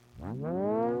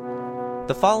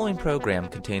The following program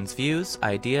contains views,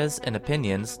 ideas, and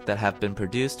opinions that have been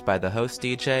produced by the host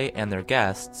DJ and their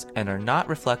guests and are not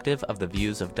reflective of the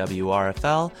views of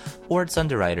WRFL or its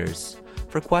underwriters.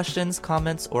 For questions,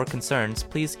 comments, or concerns,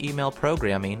 please email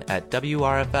programming at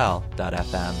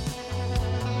wrfl.fm.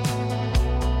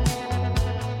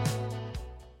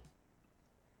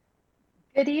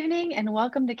 Good evening and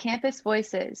welcome to Campus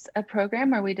Voices, a program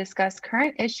where we discuss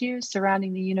current issues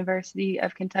surrounding the University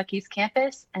of Kentucky's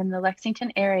campus and the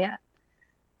Lexington area.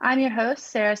 I'm your host,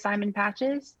 Sarah Simon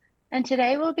Patches, and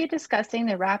today we'll be discussing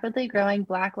the rapidly growing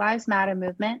Black Lives Matter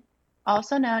movement,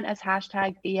 also known as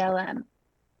 #BLM.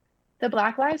 The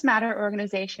Black Lives Matter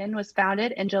organization was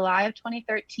founded in July of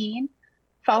 2013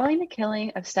 following the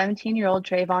killing of 17-year-old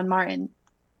Trayvon Martin.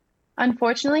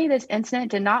 Unfortunately, this incident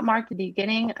did not mark the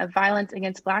beginning of violence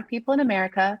against Black people in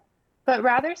America, but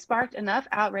rather sparked enough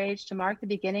outrage to mark the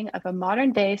beginning of a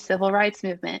modern-day civil rights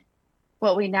movement,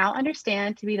 what we now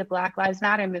understand to be the Black Lives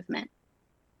Matter movement.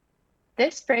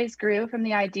 This phrase grew from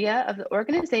the idea of the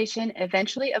organization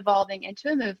eventually evolving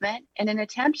into a movement in an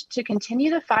attempt to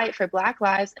continue the fight for Black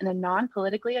lives in a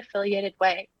non-politically affiliated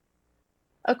way.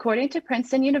 According to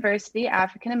Princeton University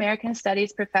African American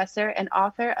Studies professor and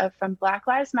author of From Black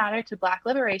Lives Matter to Black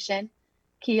Liberation,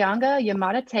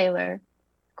 Keeanga-Yamahtta Taylor,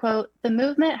 quote, "The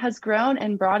movement has grown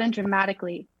and broadened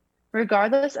dramatically,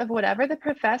 regardless of whatever the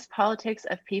professed politics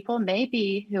of people may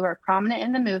be who are prominent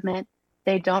in the movement,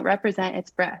 they don't represent its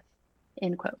breadth,"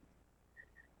 end quote.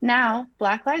 Now,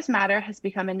 Black Lives Matter has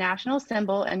become a national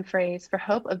symbol and phrase for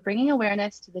hope of bringing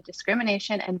awareness to the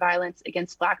discrimination and violence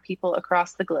against Black people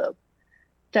across the globe.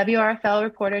 WRFL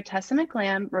reporter Tessa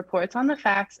McLam reports on the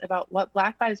facts about what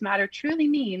Black Lives Matter truly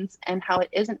means and how it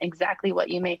isn't exactly what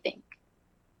you may think.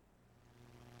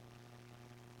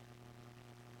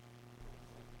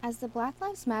 As the Black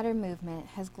Lives Matter movement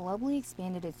has globally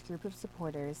expanded its group of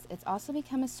supporters, it's also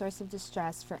become a source of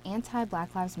distress for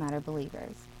anti-Black Lives Matter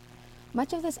believers.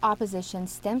 Much of this opposition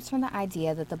stems from the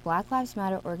idea that the Black Lives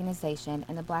Matter organization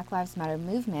and the Black Lives Matter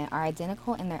movement are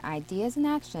identical in their ideas and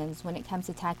actions when it comes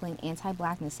to tackling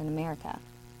anti-Blackness in America.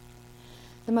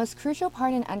 The most crucial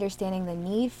part in understanding the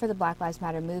need for the Black Lives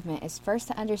Matter movement is first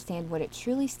to understand what it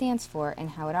truly stands for and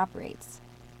how it operates.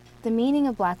 The meaning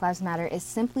of Black Lives Matter is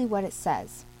simply what it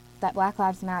says, that Black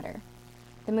Lives Matter.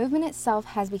 The movement itself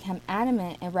has become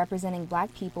adamant in representing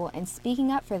Black people and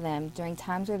speaking up for them during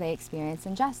times where they experience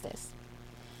injustice.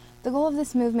 The goal of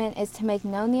this movement is to make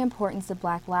known the importance of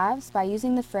Black lives by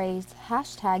using the phrase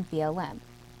 #BLM.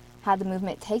 How the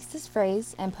movement takes this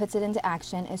phrase and puts it into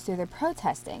action is through their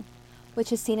protesting, which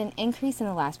has seen an increase in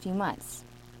the last few months.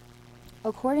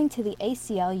 According to the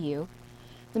ACLU,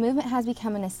 the movement has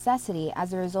become a necessity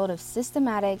as a result of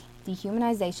systematic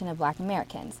dehumanization of Black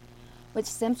Americans, which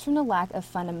stems from the lack of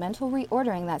fundamental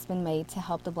reordering that's been made to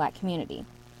help the Black community.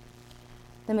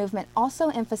 The movement also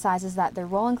emphasizes that their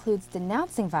role includes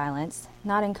denouncing violence,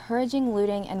 not encouraging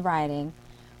looting and rioting,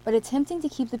 but attempting to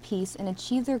keep the peace and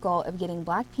achieve their goal of getting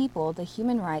Black people the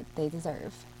human right they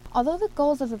deserve. Although the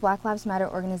goals of the Black Lives Matter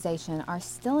organization are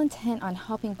still intent on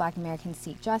helping Black Americans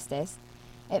seek justice,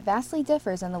 it vastly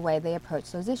differs in the way they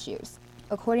approach those issues.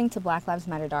 According to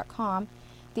blacklivesmatter.com,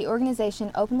 the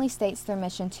organization openly states their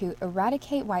mission to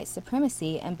eradicate white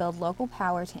supremacy and build local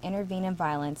power to intervene in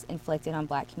violence inflicted on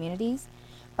Black communities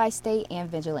by state and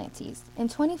vigilantes. In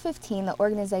 2015, the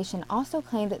organization also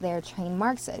claimed that they are trained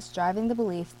Marxists, driving the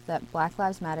belief that Black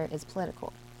Lives Matter is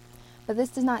political. But this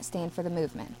does not stand for the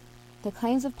movement. The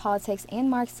claims of politics and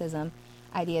Marxism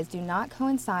ideas do not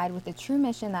coincide with the true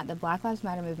mission that the Black Lives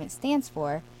Matter movement stands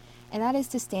for, and that is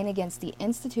to stand against the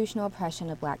institutional oppression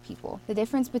of Black people. The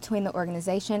difference between the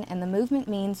organization and the movement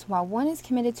means while one is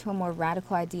committed to a more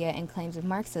radical idea and claims of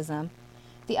Marxism,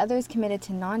 the other is committed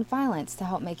to nonviolence to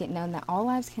help make it known that all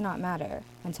lives cannot matter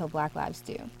until Black lives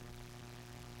do.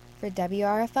 For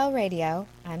WRFL Radio,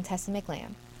 I'm Tessa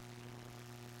McLam.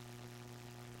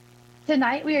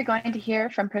 Tonight we are going to hear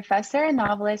from professor and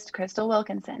novelist Crystal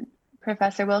Wilkinson.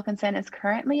 Professor Wilkinson is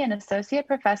currently an associate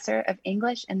professor of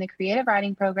English in the creative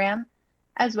writing program,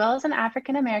 as well as an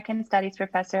African American studies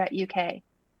professor at UK.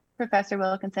 Professor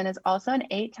Wilkinson is also an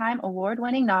 8-time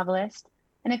award-winning novelist,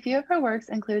 and a few of her works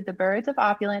include The Birds of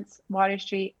Opulence, Water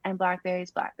Street, and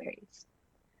Blackberries, Blackberries.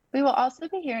 We will also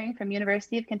be hearing from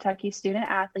University of Kentucky student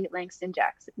athlete Langston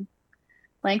Jackson.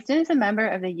 Langston is a member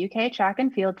of the UK track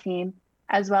and field team,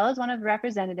 as well as one of the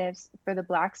representatives for the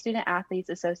Black Student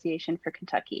Athletes Association for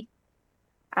Kentucky.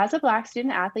 As a Black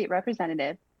student athlete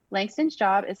representative, Langston's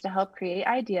job is to help create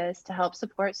ideas to help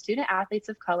support student athletes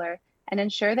of color and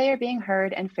ensure they are being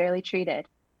heard and fairly treated.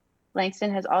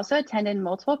 Langston has also attended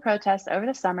multiple protests over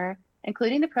the summer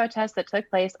including the protests that took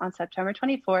place on September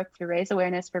 24th to raise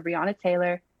awareness for Breonna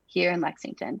Taylor here in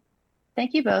Lexington.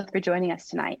 Thank you both for joining us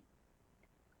tonight.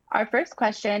 Our first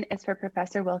question is for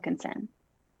Professor Wilkinson.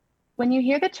 When you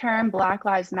hear the term Black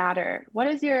Lives Matter, what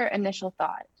is your initial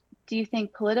thought? Do you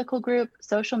think political group,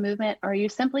 social movement, or are you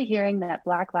simply hearing that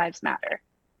Black Lives Matter?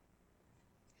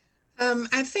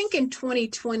 I think in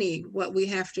 2020, what we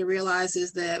have to realize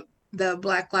is that the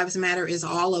Black Lives Matter is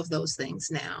all of those things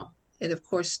now. It, of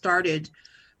course, started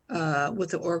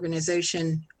with the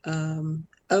organization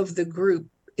of the group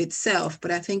itself,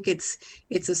 but I think it's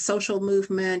a social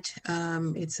movement.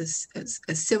 It's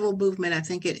a civil movement. I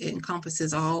think it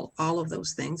encompasses all of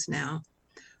those things now.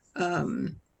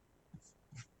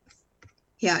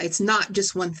 Yeah, it's not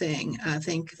just one thing. I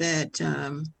think that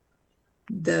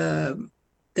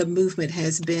the movement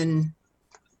has been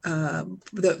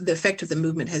the effect of the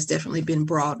movement has definitely been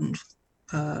broadened,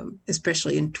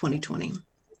 especially in 2020.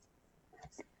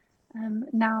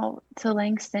 Now to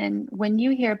Langston, when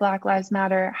you hear Black Lives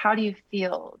Matter, how do you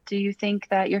feel? Do you think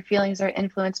that your feelings are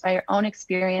influenced by your own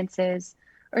experiences,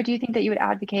 or do you think that you would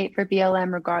advocate for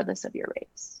BLM regardless of your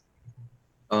race?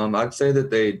 I'd say that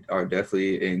they are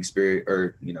definitely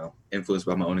influenced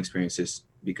by my own experiences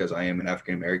because I am an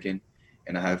African American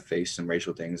and I have faced some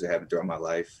racial things that happened throughout my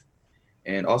life.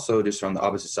 And also just from the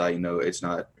opposite side, it's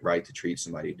not right to treat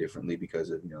somebody differently because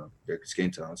of, their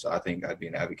skin tone. So I think I'd be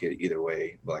an advocate either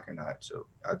way, Black or not. So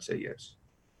I'd say yes.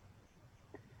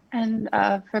 And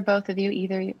for both of you,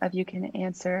 either of you can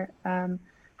answer.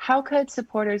 How could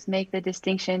supporters make the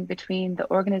distinction between the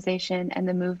organization and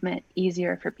the movement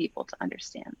easier for people to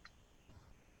understand?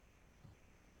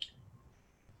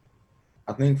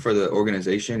 I think for the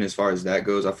organization, as far as that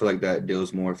goes, I feel like that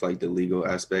deals more with the legal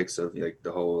aspects of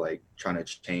the whole trying to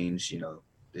change,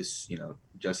 this,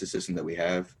 justice system that we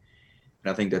have.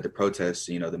 And I think that the protests,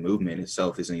 the movement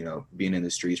itself is, being in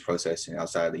the streets protesting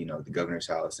outside the governor's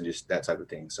house and just that type of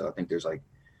thing. So I think there's a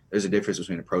difference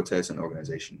between a protest and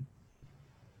organization.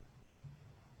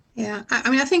 Yeah,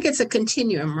 I think it's a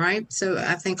continuum, right? So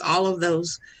I think all of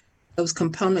those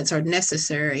components are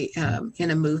necessary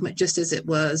in a movement, just as it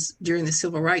was during the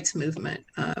civil rights movement.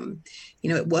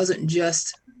 It wasn't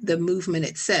just the movement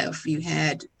itself. You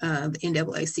had the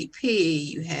NAACP,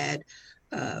 you had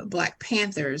Black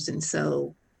Panthers, and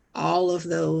so all of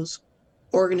those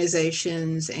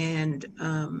organizations and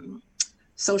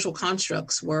social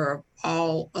constructs were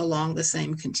all along the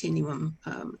same continuum,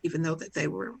 even though that they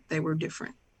were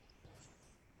different.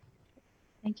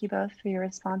 Thank you both for your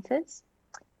responses.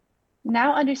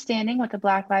 Now understanding what the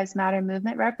Black Lives Matter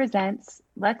movement represents,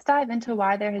 let's dive into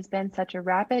why there has been such a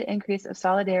rapid increase of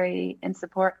solidarity in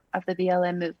support of the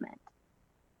BLM movement.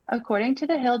 According to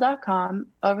thehill.com,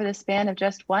 over the span of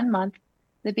just 1 month,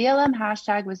 the BLM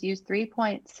hashtag was used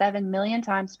 3.7 million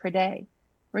times per day,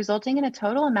 resulting in a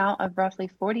total amount of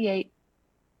roughly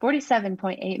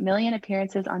 47.8 million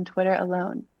appearances on Twitter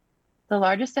alone. The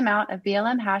largest amount of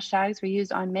BLM hashtags were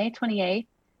used on May 28th,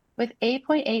 with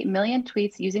 8.8 million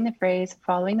tweets using the phrase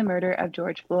following the murder of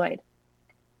George Floyd.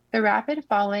 The rapid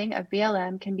following of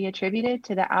BLM can be attributed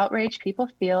to the outrage people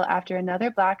feel after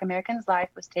another Black American's life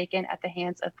was taken at the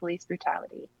hands of police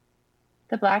brutality.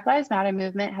 The Black Lives Matter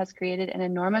movement has created an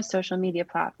enormous social media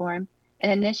platform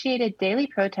and initiated daily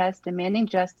protests demanding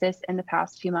justice in the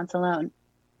past few months alone.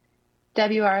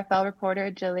 WRFL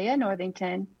reporter Jalea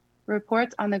Northington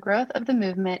reports on the growth of the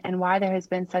movement and why there has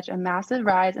been such a massive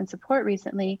rise in support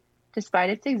recently, despite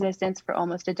its existence for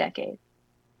almost a decade.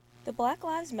 The Black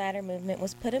Lives Matter movement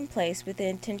was put in place with the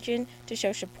intention to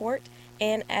show support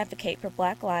and advocate for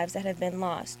Black lives that have been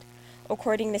lost.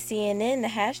 According to CNN, the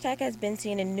hashtag has been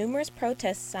seen in numerous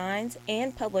protest signs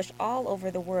and published all over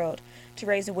the world to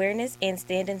raise awareness and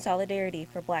stand in solidarity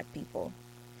for Black people.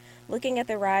 Looking at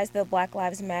the rise of the Black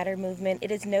Lives Matter movement,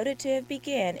 it is noted to have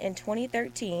begun in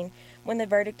 2013 when the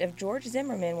verdict of George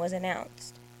Zimmerman was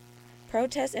announced.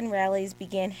 Protests and rallies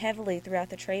began heavily throughout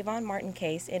the Trayvon Martin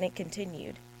case, and it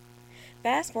continued.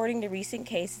 Fast forwarding to recent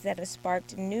cases that have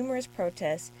sparked numerous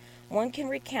protests, one can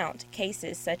recount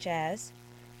cases such as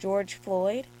George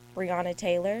Floyd, Breonna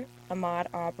Taylor, Ahmaud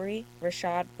Arbery,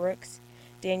 Rayshard Brooks,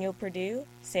 Daniel Perdue,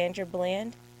 Sandra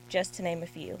Bland, just to name a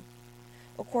few.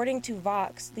 According to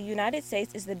Vox, the United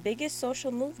States is the biggest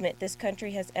social movement this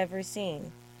country has ever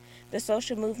seen. The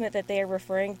social movement that they are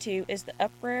referring to is the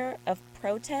uproar of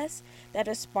protests that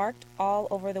has sparked all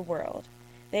over the world.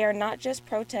 They are not just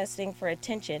protesting for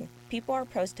attention, people are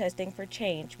protesting for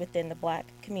change within the Black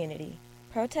community.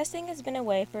 Protesting has been a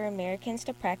way for Americans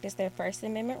to practice their First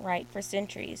Amendment right for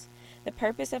centuries. The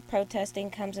purpose of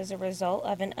protesting comes as a result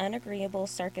of an unagreeable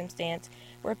circumstance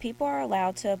where people are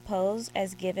allowed to oppose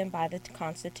as given by the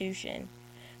Constitution.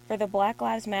 For the Black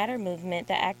Lives Matter movement,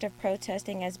 the act of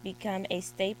protesting has become a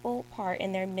staple part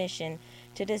in their mission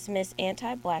to dismiss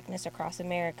anti-blackness across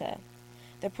America.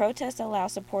 The protests allow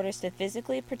supporters to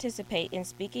physically participate in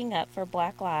speaking up for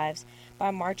Black lives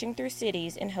by marching through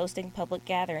cities and hosting public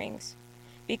gatherings.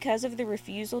 Because of the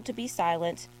refusal to be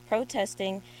silenced,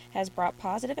 protesting has brought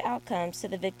positive outcomes to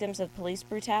the victims of police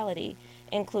brutality,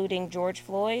 including George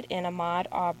Floyd and Ahmaud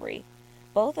Arbery,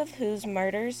 both of whose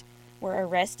murders were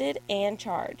arrested and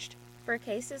charged. For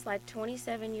cases like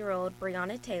 27-year-old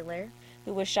Breonna Taylor,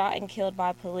 who was shot and killed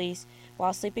by police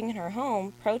while sleeping in her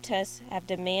home, protests have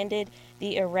demanded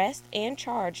the arrest and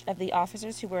charge of the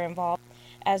officers who were involved,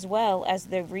 as well as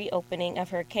the reopening of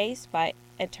her case by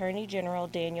Attorney General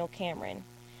Daniel Cameron.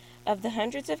 Of the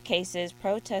hundreds of cases,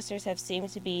 protesters have seemed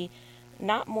to be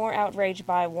not more outraged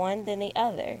by one than the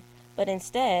other, but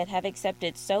instead have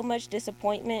accepted so much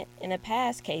disappointment in the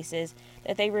past cases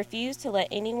that they refuse to let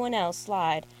anyone else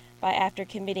slide by after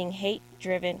committing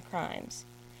hate-driven crimes.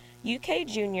 UK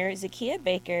Junior Zakiya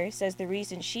Baker says the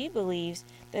reason she believes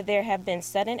that there have been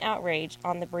sudden outrage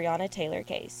on the Breonna Taylor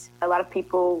case. A lot of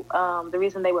people, the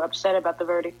reason they were upset about the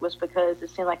verdict was because it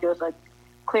seemed like it was a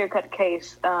clear-cut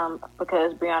case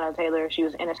because Breonna Taylor, she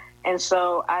was innocent. And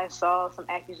so I saw some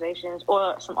accusations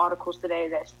or some articles today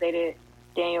that stated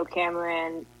Daniel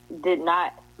Cameron did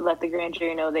not let the grand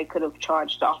jury know they could have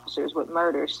charged the officers with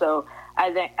murder. So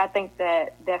I think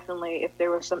that definitely if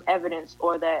there was some evidence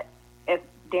or that if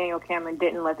Daniel Cameron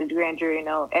didn't let the grand jury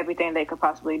know everything they could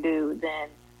possibly do, then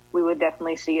we would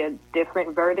definitely see a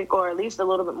different verdict or at least a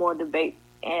little bit more debate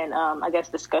and I guess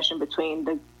discussion between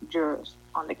the jurors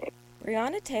on the case.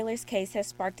 Breonna Taylor's case has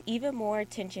sparked even more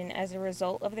attention as a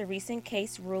result of the recent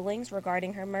case rulings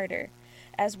regarding her murder,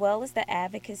 as well as the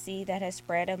advocacy that has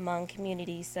spread among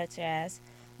communities such as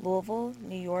Louisville,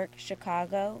 New York,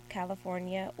 Chicago,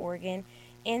 California, Oregon,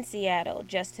 and Seattle,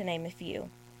 just to name a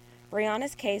few.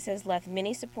 Breonna's case has left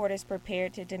many supporters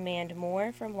prepared to demand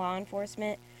more from law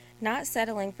enforcement, not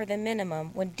settling for the minimum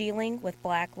when dealing with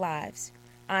Black lives.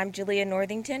 I'm Julia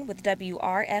Northington with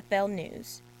WRFL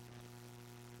News.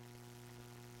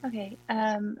 Okay,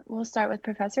 we'll start with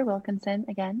Professor Wilkinson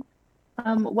again.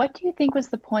 What do you think was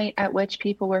the point at which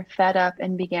people were fed up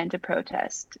and began to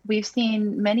protest? We've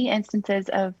seen many instances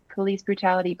of police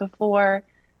brutality before,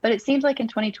 but it seems like in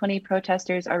 2020,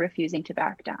 protesters are refusing to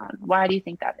back down. Why do you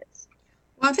think that is?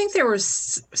 Well, I think there were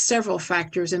several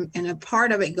factors, and a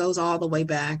part of it goes all the way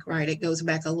back, right? It goes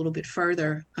back a little bit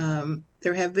further.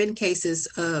 There have been cases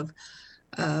of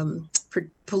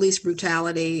police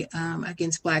brutality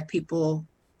against Black people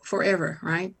forever,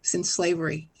 right? Since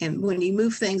slavery. And when you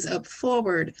move things up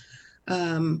forward,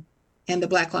 and the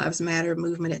Black Lives Matter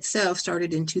movement itself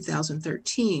started in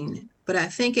 2013, but I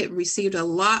think it received a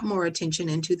lot more attention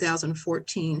in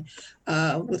 2014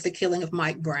 with the killing of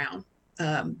Mike Brown.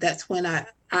 That's when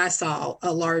I saw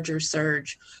a larger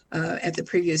surge at the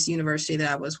previous university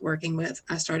that I was working with.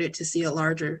 I started to see a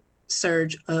larger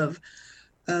surge of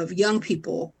young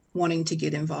people wanting to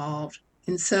get involved.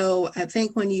 And so I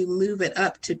think when you move it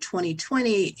up to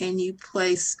 2020 and you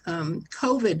place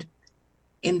COVID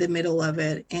in the middle of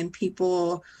it and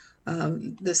people,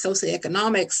 the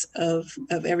socioeconomics of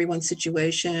everyone's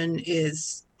situation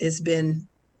is been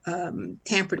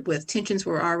tampered with. Tensions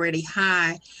were already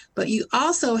high, but you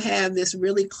also have this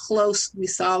really close, we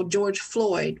saw George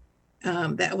Floyd,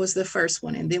 that was the first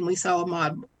one. And then we saw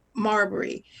Ahmaud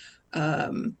Arbery.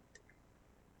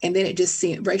 And then it just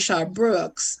seemed Rayshard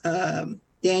Brooks,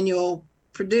 Daniel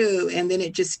Perdue, and then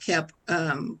it just kept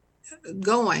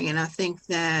going. And I think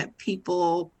that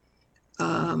people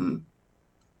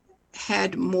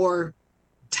had more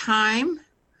time.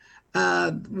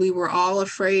 We were all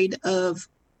afraid of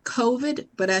COVID,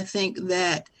 but I think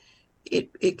that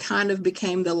it kind of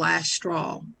became the last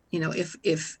straw. You know,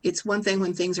 if it's one thing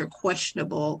when things are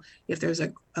questionable, if there's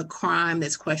a crime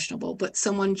that's questionable, but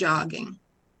someone jogging,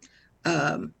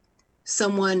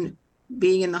 someone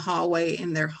being in the hallway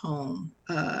in their home.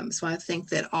 So I think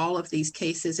that all of these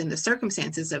cases and the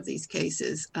circumstances of these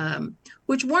cases,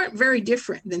 which weren't very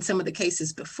different than some of the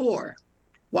cases before,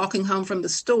 walking home from the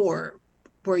store,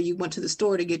 where you went to the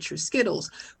store to get your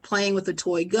Skittles, playing with a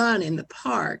toy gun in the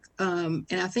park. And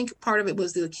I think part of it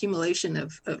was the accumulation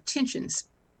of tensions,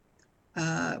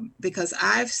 because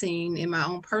I've seen in my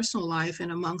own personal life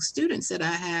and among students that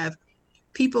I have,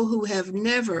 people who have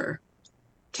never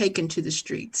taken to the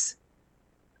streets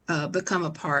become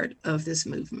a part of this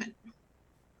movement.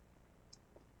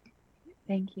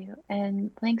 Thank you. And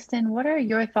Langston, what are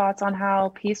your thoughts on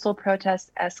how peaceful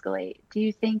protests escalate? Do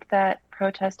you think that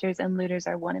protesters and looters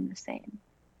are one and the same?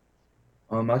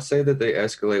 I say that they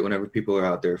escalate whenever people are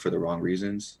out there for the wrong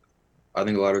reasons. I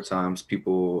think a lot of times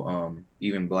people,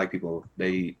 even Black people,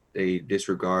 they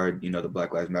disregard, the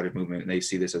Black Lives Matter movement, and they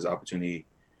see this as an opportunity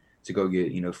to go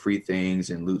get, free things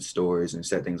and loot stores and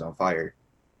set things on fire.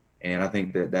 And I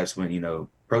think that that's when,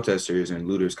 protesters and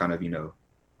looters kind of,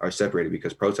 are separated,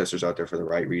 because protesters are out there for the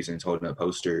right reasons, holding up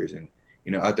posters and,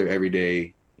 out there every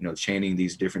day, chanting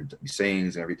these different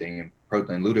sayings and everything.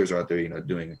 And looters are out there,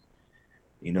 doing,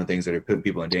 things that are putting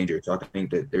people in danger. So I think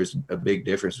that there's a big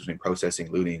difference between protesting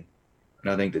and looting.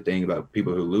 And I think the thing about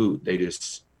people who loot,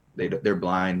 they're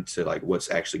blind to like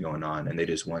what's actually going on, and they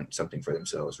just want something for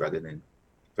themselves rather than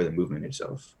for the movement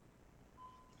itself.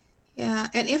 Yeah,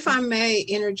 and if I may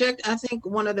interject, I think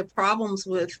one of the problems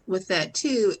with that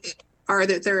too are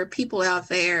that there are people out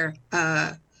there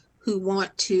who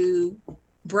want to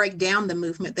break down the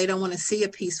movement. They don't want to see a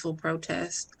peaceful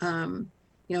protest, no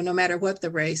matter what the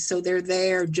race. So they're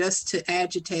there just to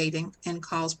agitate and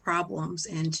cause problems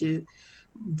and to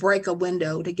break a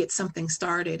window to get something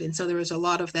started. And so there is a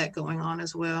lot of that going on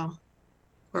as well,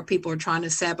 where people are trying to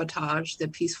sabotage the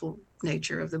peaceful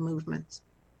nature of the movements.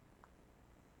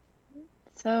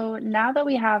 So now that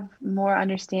we have more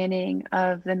understanding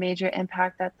of the major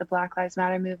impact that the Black Lives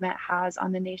Matter movement has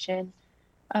on the nation,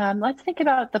 let's think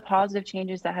about the positive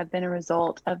changes that have been a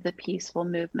result of the peaceful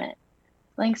movement.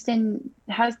 Langston,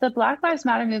 has the Black Lives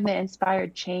Matter movement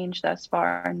inspired change thus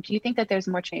far? And do you think that there's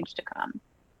more change to come?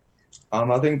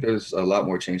 I think there's a lot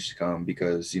more change to come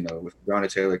because, with the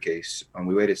Breonna Taylor case,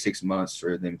 we waited 6 months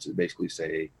for them to basically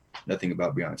say nothing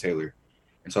about Breonna Taylor.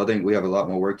 And so I think we have a lot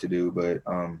more work to do. But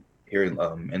here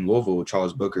in Louisville,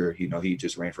 Charles Booker, he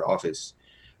just ran for office.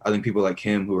 I think people like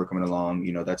him who are coming along,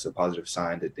 that's a positive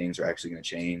sign that things are actually going to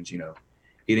change.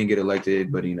 He didn't get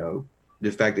elected, but,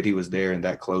 the fact that he was there and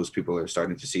that close, people are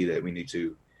starting to see that we need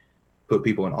to put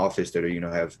people in office that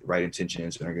are, have right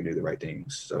intentions and are going to do the right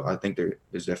things. So I think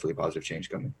there's definitely a positive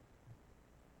change coming.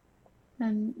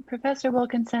 And Professor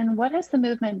Wilkinson, what has the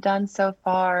movement done so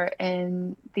far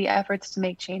in the efforts to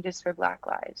make changes for Black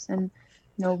lives? And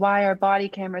why are body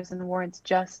cameras and warrants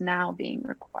just now being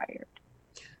required?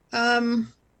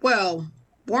 Well,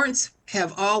 warrants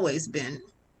have always been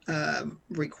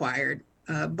required.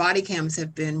 Body cams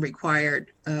have been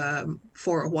required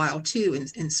for a while too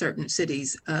in certain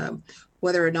cities.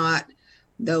 Whether or not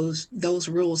those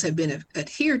rules have been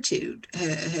adhered to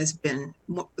has been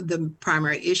the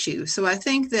primary issue. So I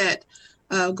think that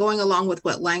going along with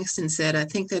what Langston said, I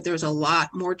think that there's a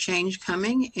lot more change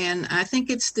coming, and I think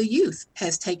it's the youth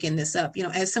has taken this up.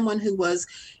 As someone who was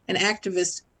an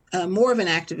activist, more of an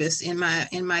activist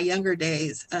in my younger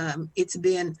days, it's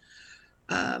been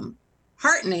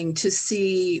heartening to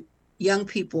see young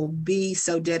people be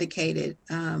so dedicated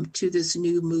to this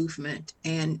new movement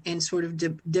and sort of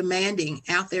demanding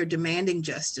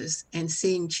justice and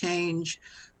seeing change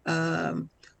on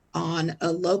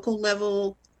a local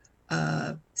level,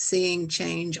 seeing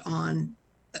change on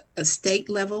a state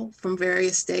level from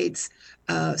various states,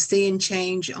 seeing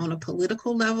change on a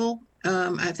political level.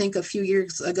 I think a few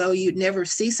years ago, you'd never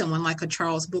see someone like a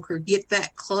Charles Booker get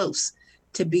that close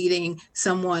to beating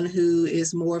someone who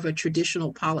is more of a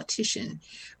traditional politician.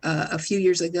 A few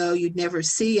years ago, you'd never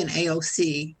see an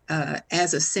AOC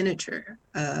as a senator,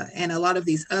 and a lot of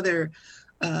these other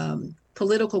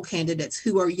political candidates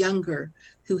who are younger,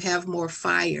 who have more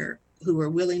fire, who are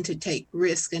willing to take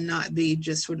risks and not be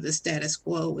just sort of the status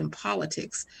quo in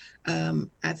politics.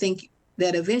 I think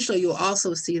that eventually you'll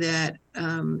also see that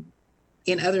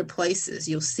in other places.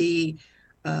 You'll see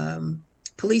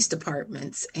police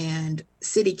departments and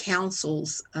city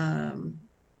councils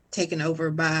taken over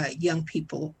by young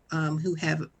people who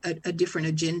have a different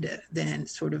agenda than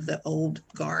sort of the old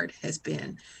guard has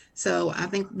been. So I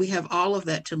think we have all of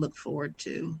that to look forward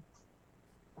to.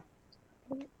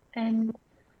 And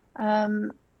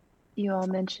you all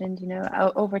mentioned,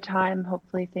 over time,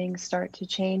 hopefully things start to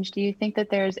change. Do you think that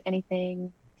there's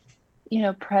anything,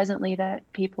 presently that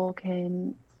people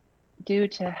can do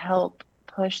to help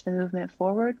push the movement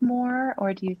forward more,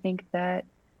 or do you think that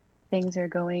things are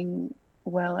going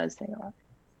well as they are?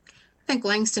 I think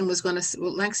Langston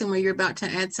were you about to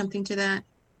add something to that?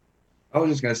 I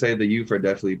was just going to say the youth are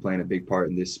definitely playing a big part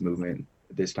in this movement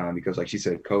at this time, because like she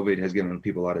said, COVID has given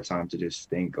people a lot of time to just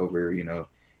think over,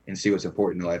 and see what's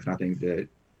important in life. And I think that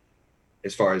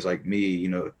as far as like me,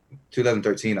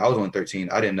 2013, I was only 13.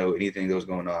 I didn't know anything that was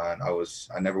going on.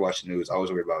 I never watched the news. I was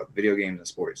worried about video games and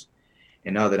sports.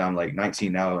 And now that I'm like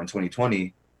 19 now in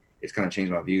 2020, it's kind of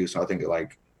changed my views. So I think that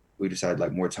like we decided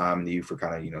like more time and the youth were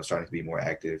kind of, you know, starting to be more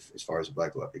active as far as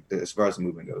the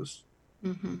movement goes.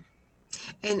 Mm-hmm.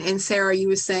 And Sarah, you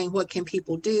were saying, what can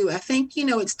people do? I think, you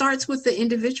know, it starts with the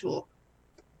individual.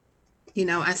 You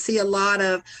know, I see a lot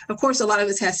of course, a lot of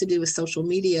this has to do with social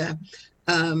media.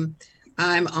 I'm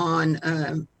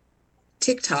on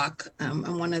TikTok.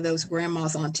 I'm one of those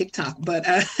grandmas on TikTok, but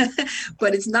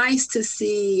it's nice to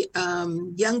see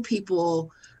young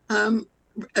people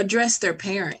address their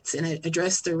parents and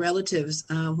address their relatives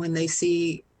when they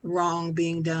see wrong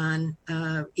being done,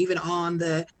 even on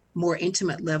the more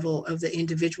intimate level of the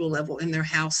individual level in their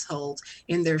households,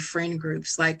 in their friend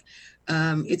groups. Like,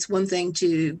 it's one thing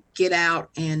to get out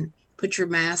and put your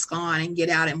mask on and get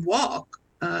out and walk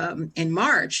and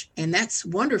march, and that's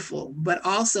wonderful, but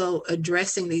also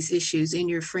addressing these issues in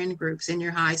your friend groups, in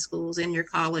your high schools, in your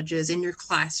colleges, in your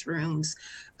classrooms,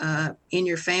 in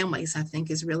your families, I think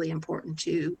is really important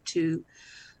to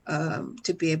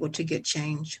be able to get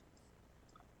change.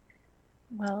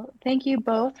 Well, thank you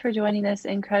both for joining this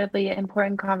incredibly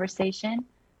important conversation,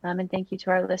 and thank you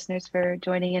to our listeners for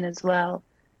joining in as well.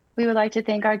 We would like to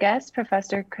thank our guests,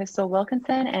 Professor Crystal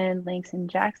Wilkinson and Langston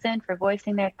Jackson, for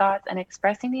voicing their thoughts and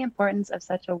expressing the importance of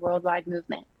such a worldwide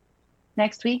movement.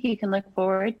 Next week, you can look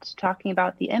forward to talking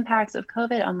about the impacts of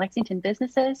COVID on Lexington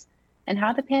businesses and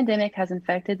how the pandemic has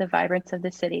infected the vibrance of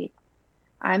the city.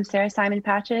 I'm Sarah Simon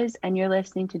Patches, and you're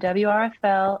listening to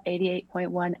WRFL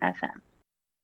 88.1 FM.